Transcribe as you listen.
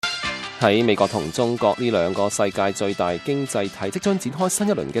喺美國同中國呢兩個世界最大經濟體即將展開新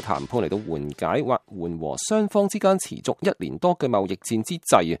一輪嘅談判嚟到緩解或緩和雙方之間持續1年多嘅貿易戰之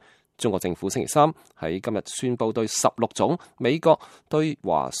際，中國政府星期三喺今日宣布對16種美國對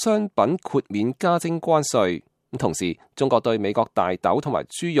華商品豁免加徵關稅。同時，中國對美國大豆同埋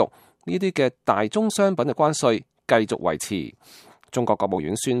豬肉呢啲嘅大宗商品嘅關稅繼續維持。中國國務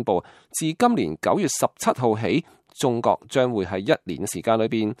院宣布，自今年9月17號起，中國將會喺1年時間裏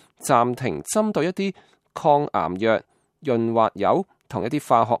邊暫停針對一啲抗癌藥、潤滑油同一啲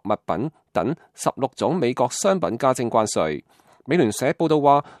化學物品等16種美國商品加徵關稅。美聯社報道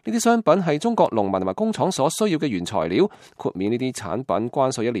話，呢啲商品係中國農民同埋工廠所需要嘅原材料，豁免呢啲產品關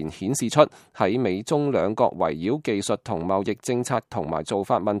稅1年，顯示出喺美中兩國圍繞技術同貿易政策同埋做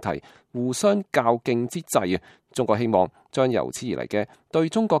法問題互相較勁之際，中國希望將由此而嚟嘅對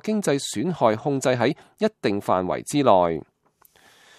中國經濟損害控制喺一定範圍之內。